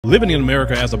Living in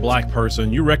America as a black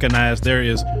person, you recognize there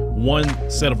is one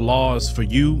set of laws for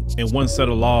you and one set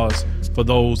of laws for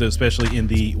those, especially in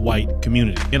the white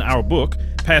community. In our book,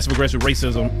 Passive Aggressive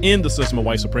Racism in the System of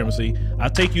White Supremacy, I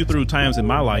take you through times in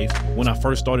my life when I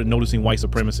first started noticing white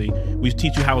supremacy. We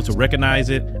teach you how to recognize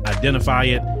it, identify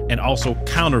it, and also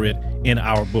counter it in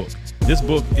our book. This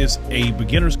book is a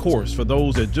beginner's course for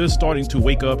those that are just starting to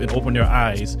wake up and open their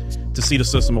eyes to see the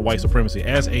system of white supremacy.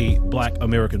 As a black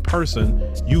American person,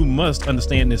 you must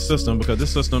understand this system because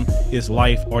this system is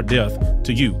life or death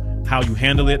to you. How you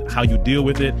handle it, how you deal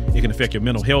with it, it can affect your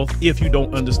mental health if you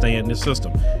don't understand this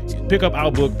system. Pick up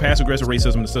our book, Passive Aggressive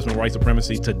Racism and the System of White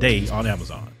Supremacy, today on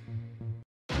Amazon.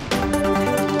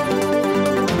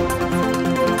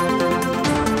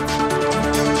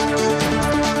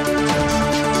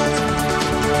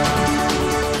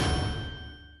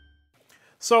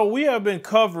 So we have been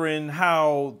covering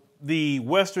how the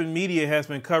Western media has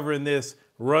been covering this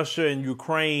Russia and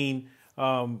Ukraine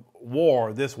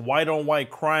war, this white on white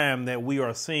crime that we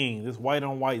are seeing, this white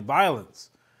on white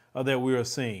violence that we are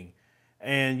seeing.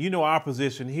 And you know our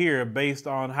position here based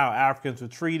on how Africans are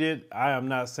treated. I am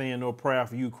not saying no prayer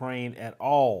for Ukraine at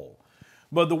all.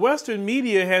 But the Western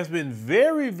media has been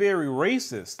very, very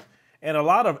racist. And a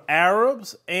lot of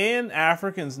Arabs and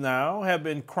Africans now have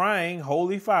been crying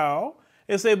holy foul.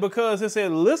 Because it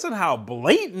said, listen how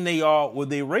blatant they are with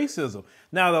their racism.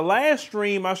 Now, the last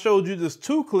stream, I showed you just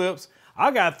 2 clips.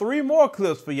 I got 3 more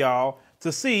clips for y'all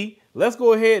to see. Let's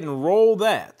go ahead and roll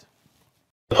that.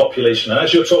 The population, and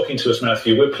as you're talking to us,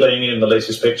 Matthew, we're playing in the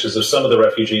latest pictures of some of the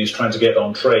refugees trying to get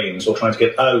on trains or trying to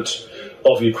get out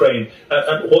of Ukraine.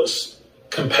 And what's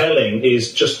compelling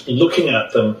is just looking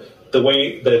at them, the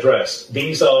way they're dressed.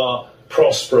 These are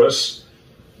prosperous,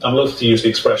 I'm loath to use the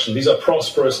expression, these are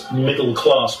prosperous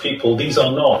middle-class people. These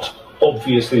are not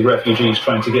obviously refugees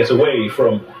trying to get away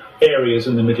from areas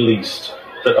in the Middle East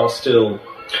that are still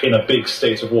in a big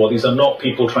state of war. These are not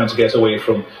people trying to get away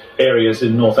from areas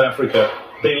in North Africa.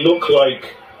 They look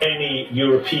like any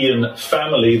European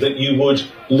family that you would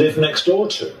live next door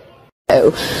to.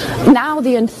 Now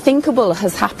the unthinkable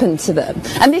has happened to them.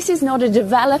 And this is not a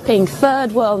developing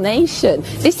third world nation.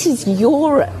 This is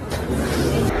Europe.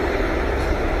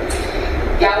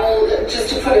 Yeah, well, just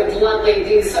to put it bluntly,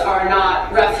 these are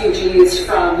not refugees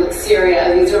from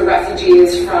Syria. These are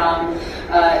refugees from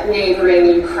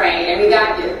neighboring Ukraine. I mean,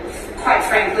 that, quite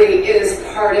frankly, is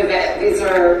part of it. These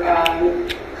are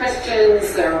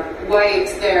Christians, they're white,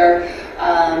 they're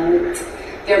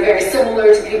very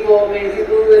similar to people, many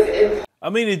people who live in...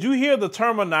 I mean, did you hear the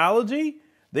terminology?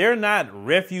 They're not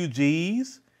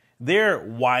refugees. They're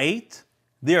white.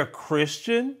 They're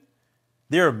Christian.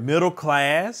 They're middle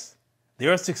class.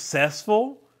 They're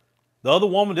successful. The other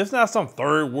woman, this is not some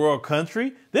third world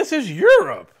country. This is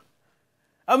Europe.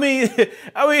 I mean,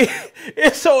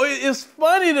 it's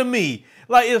funny to me.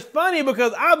 Like, it's funny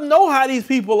because I know how these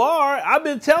people are. I've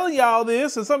been telling y'all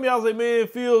this, and some of y'all say, man,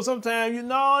 Phil, sometimes, you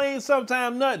know, it ain't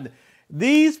sometimes nothing.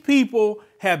 These people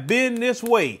have been this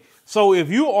way. So if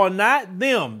you are not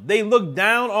them, they look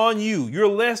down on you. You're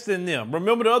less than them.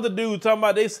 Remember the other dude talking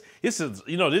about this is,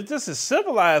 you know, this is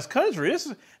civilized country. This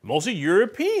is mostly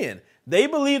European. They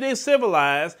believe they're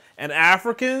civilized, and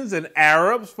Africans and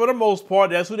Arabs, for the most part,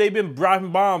 that's who they've been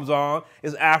dropping bombs on,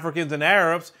 is Africans and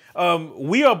Arabs.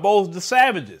 We are both the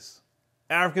savages,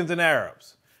 Africans and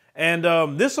Arabs. And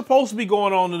this is supposed to be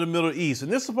going on in the Middle East,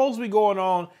 and this is supposed to be going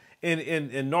on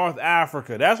in North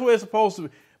Africa. That's where it's supposed to be.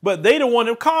 But they the one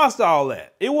that caused all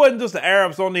that. It wasn't just the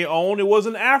Arabs on their own. It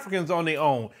wasn't Africans on their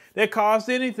own that caused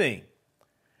anything.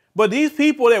 But these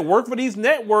people that work for these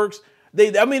networks,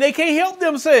 they can't help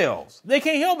themselves. They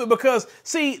can't help it because,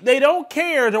 see, they don't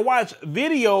care to watch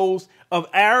videos of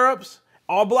Arabs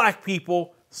or black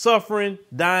people suffering,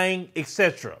 dying,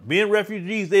 etc. Being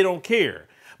refugees, they don't care.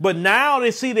 But now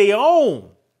they see their own.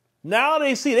 Now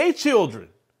they see their children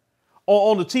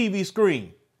on the TV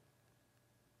screen.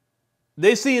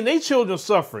 They seeing their children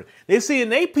suffering. They seeing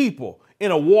their people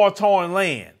in a war-torn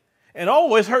land. And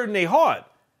it's hurting their heart.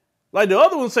 Like the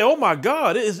other ones say, oh my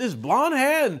God, it's blonde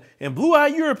hair and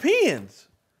blue-eyed Europeans.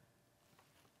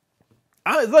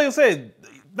 Like I said,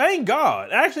 thank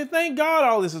God. Actually, thank God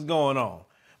all this is going on.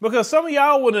 Because some of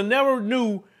y'all would have never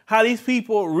knew how these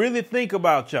people really think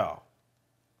about y'all.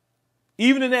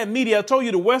 Even in that media, I told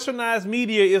you the westernized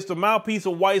media is the mouthpiece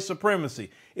of white supremacy.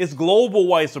 It's global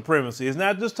white supremacy. It's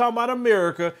not just talking about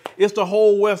America. It's the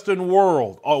whole Western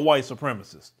world are white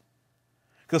supremacists.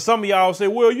 Because some of y'all say,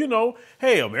 well, you know,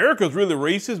 hey, America's really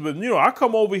racist, but, you know, I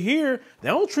come over here, they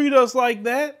don't treat us like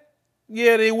that.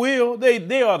 Yeah, they will.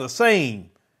 They are the same.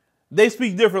 They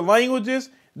speak different languages.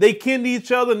 They kin to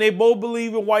each other, and they both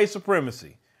believe in white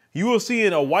supremacy. You are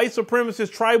seeing a white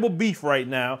supremacist tribal beef right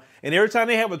now. And every time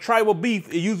they have a tribal beef,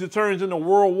 it usually turns into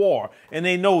world war. And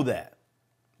they know that.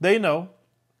 They know.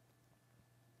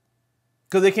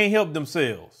 Because they can't help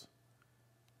themselves.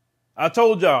 I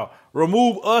told y'all,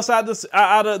 remove us out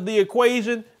of the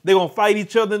equation, they're going to fight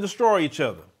each other and destroy each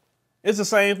other. It's the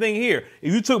same thing here.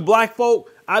 If you took black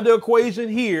folk out of the equation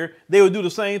here, they would do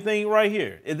the same thing right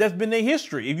here. That's been their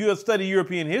history. If you have studied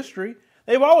European history,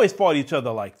 they've always fought each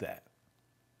other like that.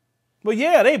 But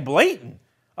yeah, they blatant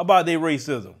about their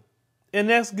racism. And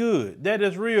that's good. That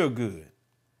is real good.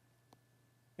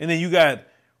 And then you got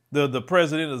the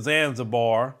president of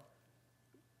Zanzibar,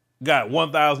 got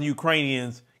 1,000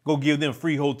 Ukrainians, go give them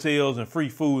free hotels and free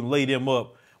food and lay them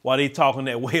up while they talking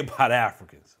that way about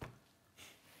Africans.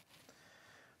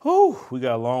 Whew, we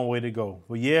got a long way to go.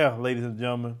 But yeah, ladies and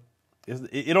gentlemen,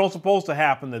 it don't supposed to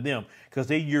happen to them because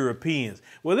they're Europeans.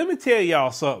 Well, let me tell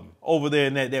y'all something over there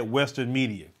in that Western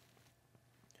media.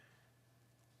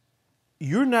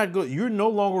 You're no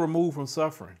longer removed from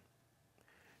suffering.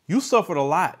 You suffered a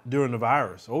lot during the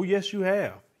virus. Oh, yes, you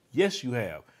have. Yes, you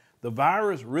have. The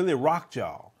virus really rocked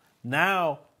y'all.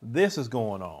 Now this is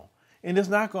going on. And it's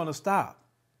not going to stop.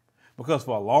 Because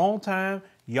for a long time,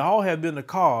 y'all have been the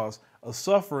cause of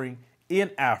suffering in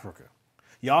Africa.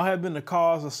 Y'all have been the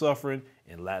cause of suffering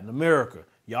in Latin America.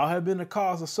 Y'all have been the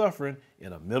cause of suffering in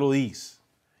the Middle East.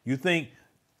 You think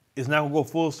it's not going to go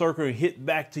full circle and hit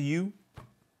back to you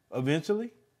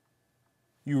eventually?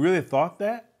 You really thought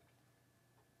that?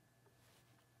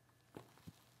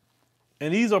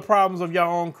 And these are problems of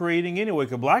y'all own creating anyway,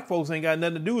 because black folks ain't got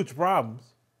nothing to do with your problems.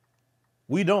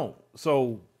 We don't.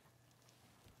 So,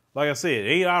 like I said, it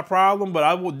ain't our problem, but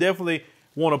I will definitely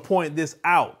want to point this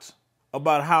out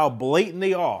about how blatant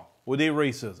they are with their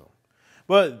racism.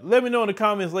 But let me know in the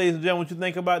comments, ladies and gentlemen, what you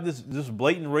think about this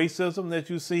blatant racism that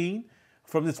you've seen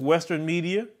from this Western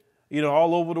media,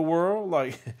 all over the world.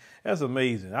 Like, that's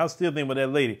amazing. I was still thinking about that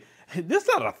lady. This is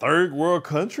not a third world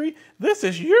country. This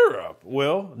is Europe.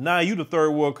 Well, now you the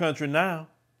third world country now.